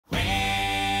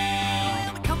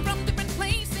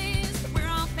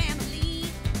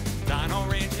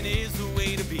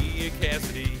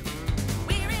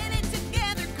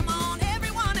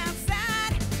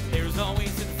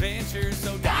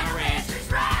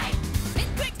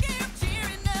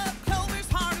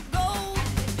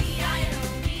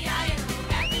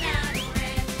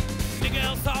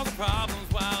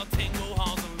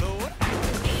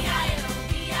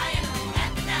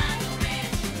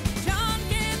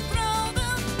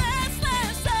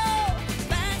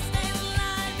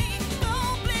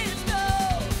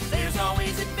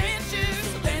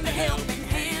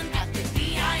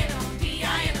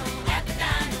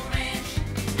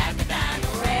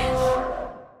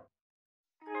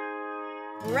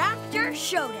Raptor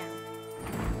Showdown.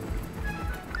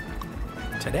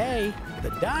 Today, the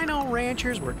Dino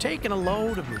ranchers were taking a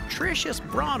load of nutritious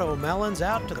Bronto melons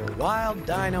out to their wild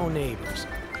dino neighbors.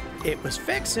 It was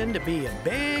fixin' to be a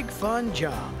big, fun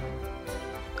job.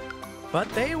 But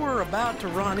they were about to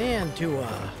run into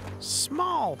a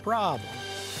small problem.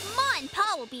 Ma and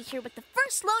Pa will be here with the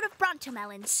first load of Bronto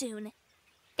melons soon.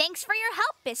 Thanks for your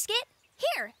help, Biscuit.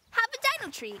 Here, have a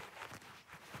dino treat.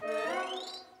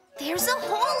 There's a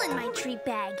hole in my treat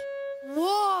bag.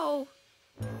 Whoa!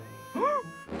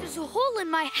 There's a hole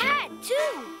in my hat,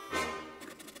 too.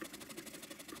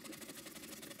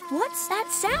 What's that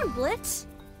sound, Blitz?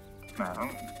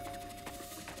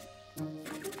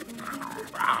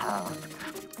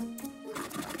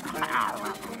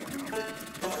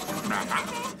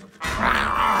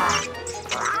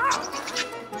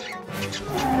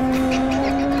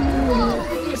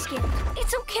 Whoa, Biscuit.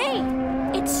 It's okay.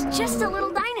 It's just a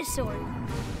little dinosaur.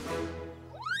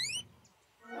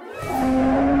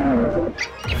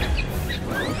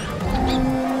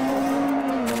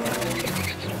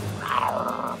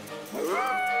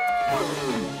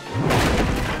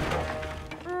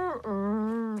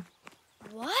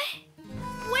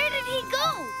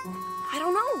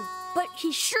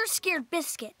 He sure scared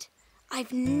Biscuit.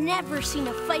 I've never seen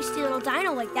a feisty little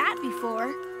dino like that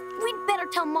before. We'd better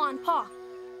tell Ma and Pa.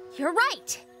 You're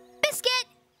right. Biscuit,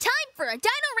 time for a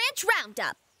Dino Ranch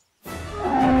roundup.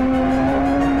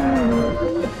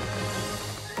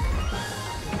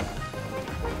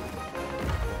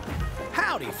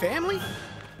 Howdy, family.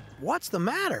 What's the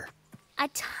matter? A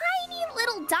tiny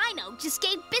little dino just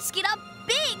gave Biscuit a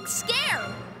big scare.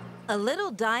 A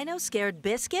little dino scared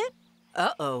Biscuit?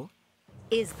 Uh-oh.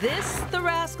 Is this the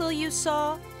rascal you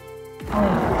saw?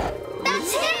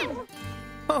 That's him!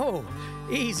 Oh,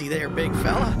 easy there, big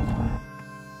fella.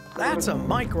 That's a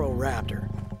micro-raptor.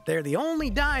 They're the only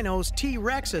dinos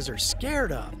T-Rexes are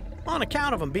scared of, on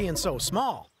account of them being so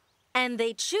small. And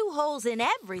they chew holes in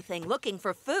everything looking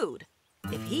for food.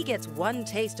 If he gets one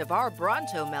taste of our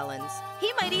Bronto melons,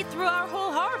 he might eat through our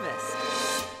whole harvest.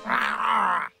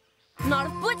 Not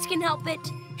if Blitz can help it.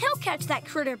 He'll catch that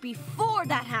critter before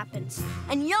that happens,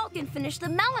 and y'all can finish the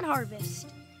melon harvest.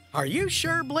 Are you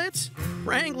sure, Blitz?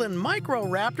 Wrangling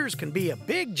micro-raptors can be a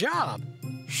big job.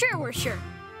 Sure, we're sure.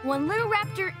 One little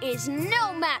raptor is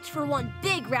no match for one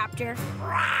big raptor.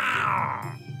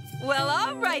 Well,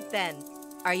 all right then.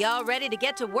 Are y'all ready to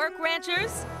get to work,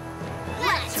 ranchers?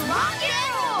 Let's rock and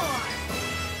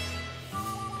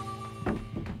roll!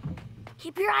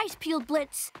 Keep your eyes peeled,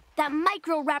 Blitz. That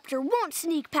micro-raptor won't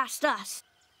sneak past us.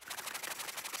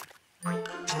 Look!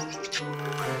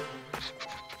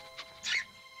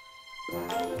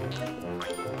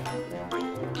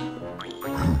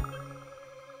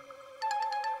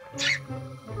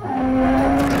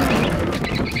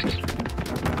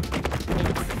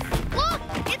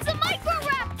 It's a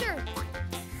micro-raptor!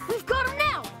 We've got him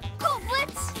now! Go,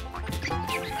 Blitz!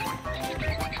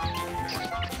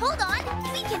 Hold on,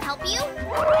 we can help you.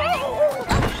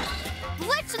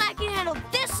 Blitz and I can handle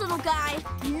this little guy,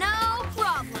 no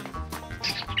problem.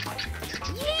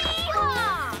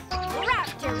 Yeehaw!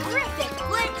 Raptor-rific,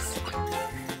 Blitz!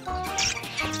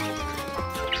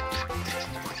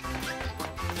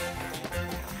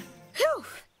 Whew!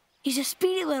 He's a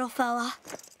speedy little fella,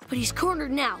 but he's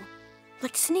cornered now.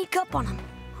 Let's sneak up on him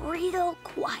real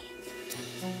quiet.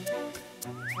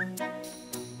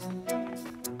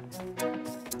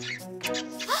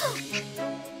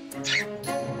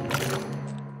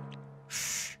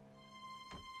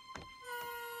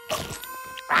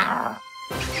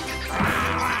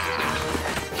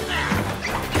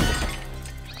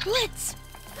 Blitz!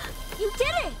 You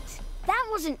did it! That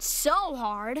wasn't so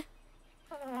hard.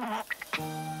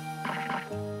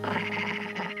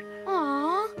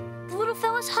 Aw, the little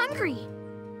fella's hungry.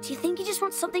 Do you think he just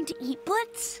wants something to eat,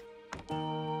 Blitz?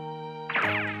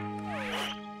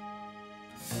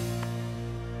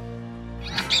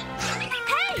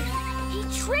 Hey! He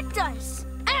tricked us!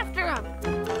 After him!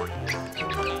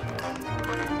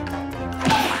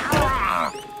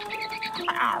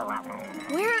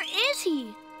 Where is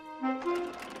he?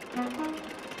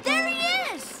 There he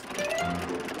is!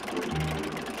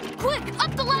 Quick,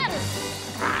 up the ladder!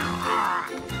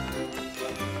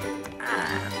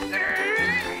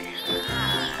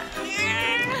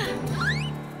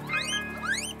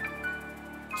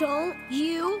 Don't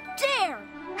you dare!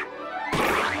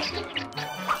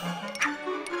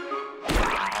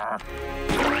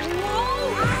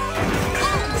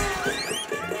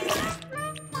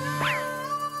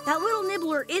 That little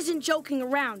nibbler isn't joking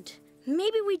around.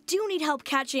 Maybe we do need help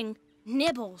catching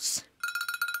nibbles.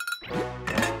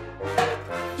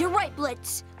 You're right,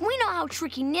 Blitz. We know how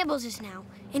tricky Nibbles is now,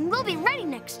 and we'll be ready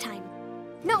next time.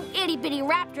 No itty-bitty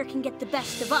raptor can get the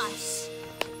best of us.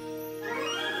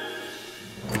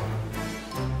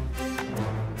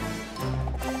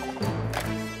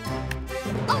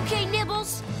 Okay,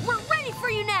 Nibbles, we're ready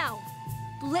for you now.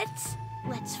 Blitz,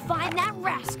 let's find that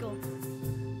rascal.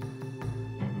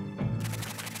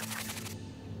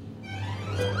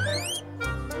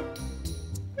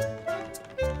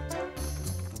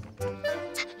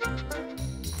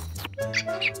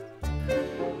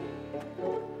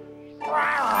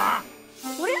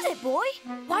 What is it, boy?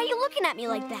 Why are you looking at me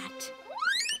like that?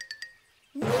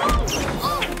 Whoa!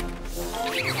 Oh!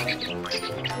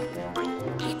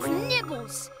 It's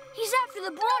Nibbles. He's after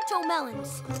the Bronto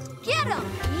melons. Get him!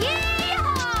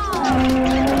 Yeehaw!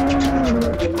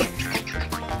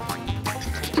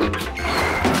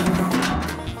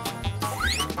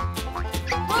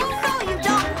 Oh, no, you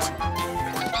don't!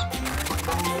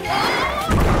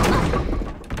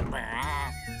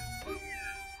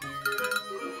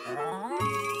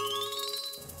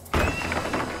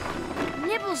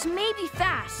 Nibbles may be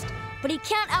fast, but he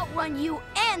can't outrun you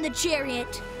and the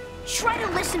chariot. Try to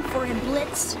listen for him,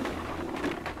 Blitz.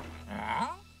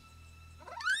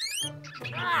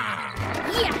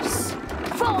 Yes!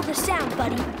 Follow the sound,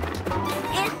 buddy.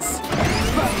 It's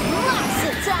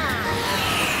velocity time!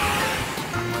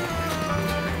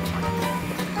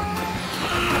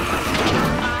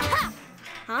 Ha!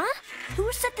 Huh?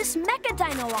 Who set this mecha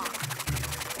dino off?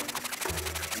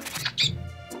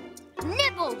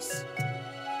 Nibbles!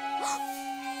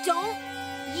 Don't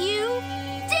you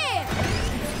dare!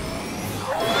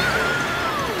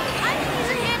 I can use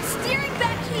a hand steering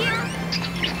back here.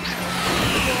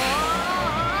 Whoa!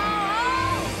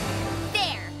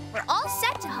 There. We're all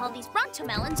set to haul these Bronto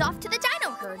melons off to the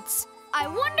dino herds. I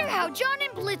wonder how John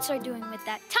and Blitz are doing with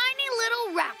that tiny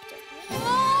little raptor.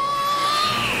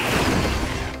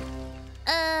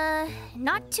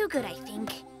 Not too good, I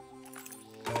think.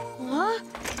 Huh?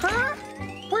 Huh?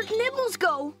 Where'd Nibbles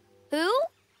go? Who?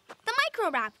 The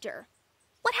Microraptor.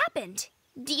 What happened?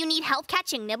 Do you need help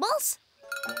catching Nibbles?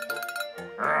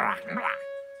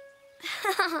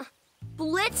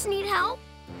 Blitz need help?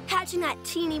 Catching that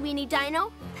teeny weeny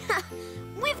dino?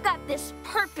 We've got this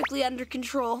perfectly under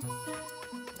control.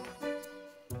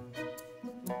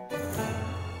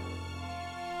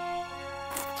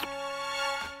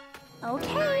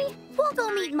 Okay, we'll go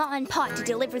meet Ma and Pa to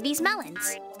deliver these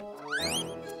melons.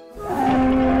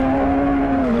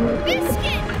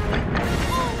 Biscuit!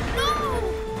 Oh no!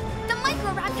 The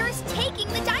Microraptor is taking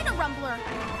the Dino Rumbler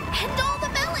and all the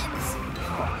melons!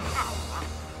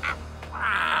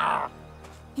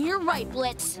 You're right,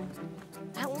 Blitz.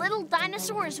 That little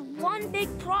dinosaur is one big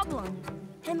problem.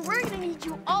 And we're gonna need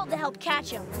you all to help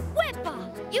catch him.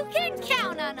 Whippa! You can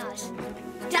count on us.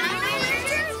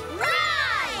 Dinosaurs, ride!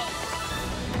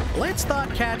 Blitz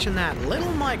thought catching that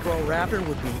little Microraptor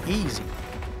would be easy.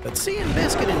 But seeing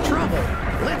Biscuit in trouble,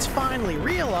 Blitz finally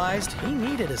realized he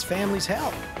needed his family's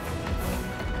help.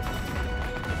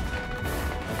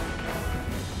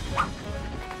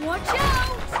 Watch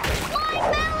out!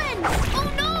 Flying melons! Oh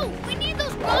no! We need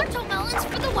those Bronto melons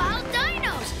for the wild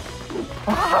dinos!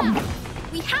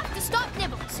 We have to stop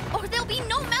Nibbles, or there'll be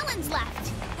no melons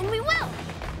left! And we will!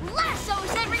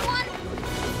 Lassos, everyone!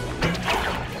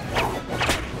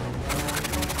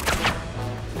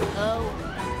 Oh,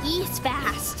 he's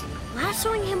fast.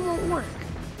 Lassoing him won't work.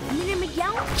 Me and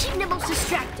Miguel keep Nibbles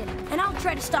distracted, and I'll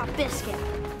try to stop Biscuit.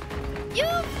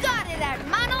 You've got it,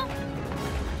 hermano!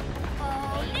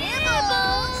 Oh,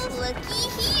 Nibbles! Looky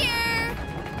here!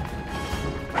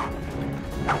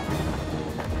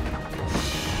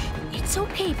 It's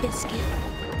okay, Biscuit.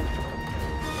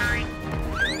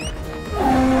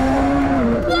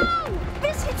 Whoa!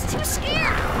 Biscuit's too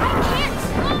scared! I can't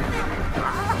stop him!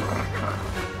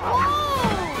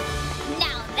 Whoa!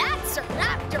 Now that's a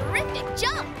raptorific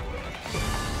jump!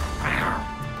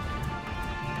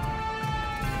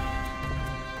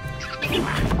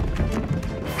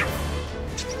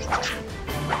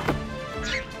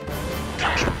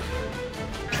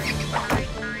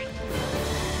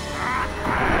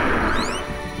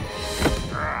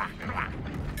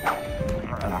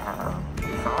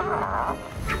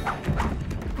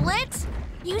 Blitz,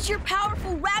 use your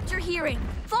powerful raptor hearing.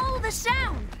 Follow the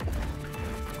sound.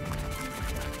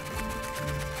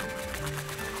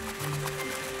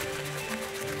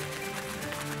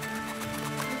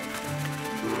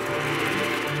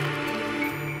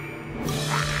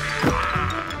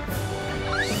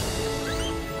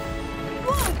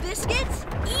 Whoa, Biscuits!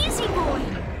 Easy boy!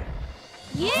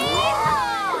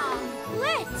 Yeah!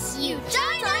 Blitz, You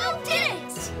dino did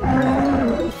it!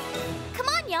 Come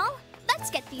on, y'all.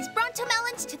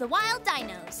 melons to the wild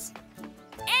dinos.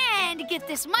 And get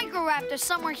this Microraptor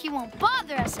somewhere he won't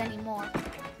bother us anymore.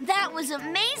 That was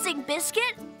amazing,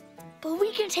 Biscuit. But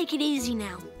we can take it easy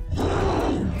now.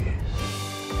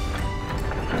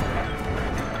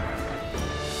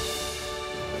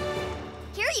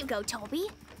 Here you go, Toby.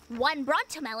 One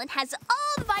Bronto melon has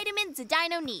all the vitamins a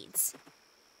dino needs.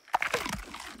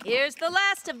 Here's the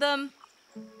last of them.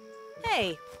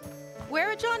 Hey,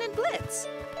 where are John and Blitz?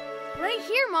 Right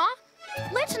here, Ma.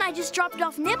 Blitz and I just dropped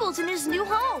off Nibbles in his new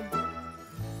home.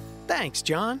 Thanks,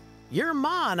 John. Your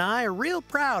Ma and I are real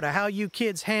proud of how you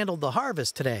kids handled the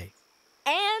harvest today.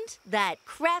 And that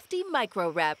crafty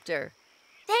Microraptor.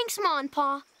 Thanks, Ma and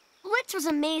Pa. Blitz was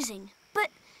amazing, but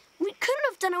we couldn't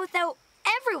have done it without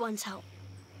everyone's help.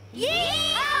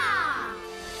 Yeehaw!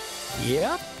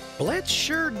 Yep, Blitz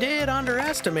sure did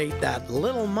underestimate that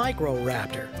little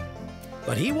Microraptor.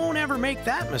 But he won't ever make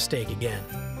that mistake again.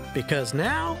 Because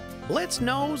now, Blitz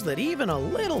knows that even a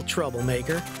little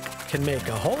troublemaker can make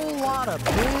a whole lot of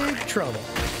big trouble.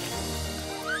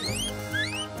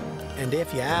 And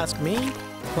if you ask me,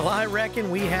 well, I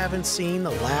reckon we haven't seen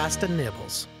the last of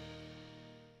Nibbles.